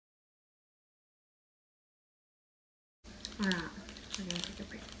Alright, we're gonna take a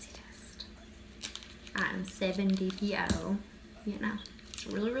pregnancy test. I am 7 DPO. You know, it's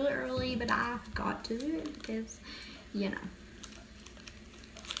really, really early, but I've got to do it because, you know,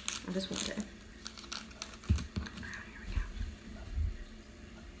 I just want to. Alright, here we go.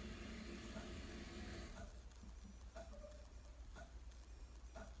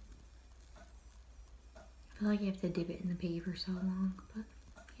 I feel like you have to dip it in the pee for so long, but,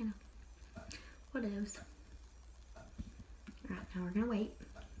 you know, what else? Alright, now we're gonna wait.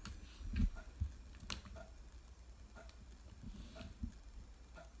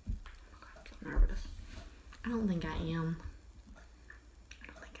 I'm nervous. I don't think I am.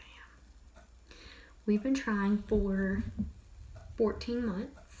 We've been trying for 14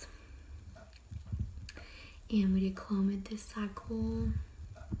 months. And we did Clomid this cycle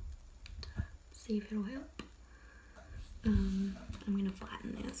to see if it'll help. I'm gonna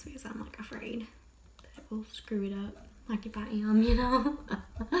flatten this because I'm like afraid that it will screw it up. Like if I am, you know.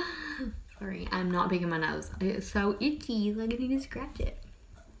 Sorry, I'm not picking my nose. It's so itchy, like I need to scratch it.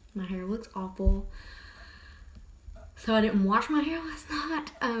 My hair looks awful. So I didn't wash my hair last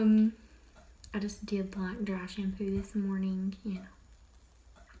night. I just did like dry shampoo this morning, you know.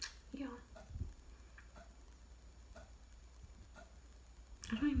 Yeah.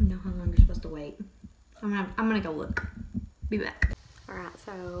 I don't even know how long you're supposed to wait. I'm gonna go look. Be back. Alright,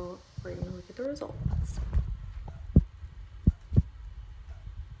 so we're gonna look at the results.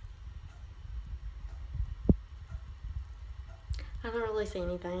 I don't really see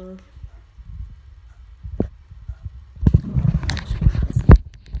anything.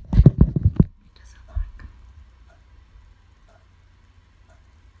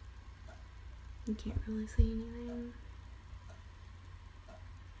 You can't really see anything,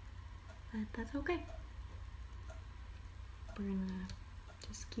 but that's okay. We're gonna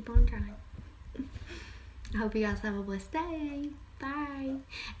just keep on trying. I hope you guys have a blessed day. Bye.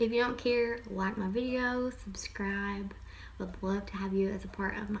 If you don't care, like my video, subscribe. Would love to have you as a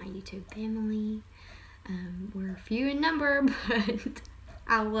part of my YouTube family. We're few in number, but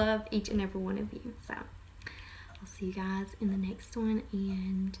I love each and every one of you. So I'll see you guys in the next one,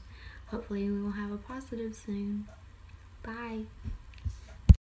 and hopefully we will have a positive soon. Bye.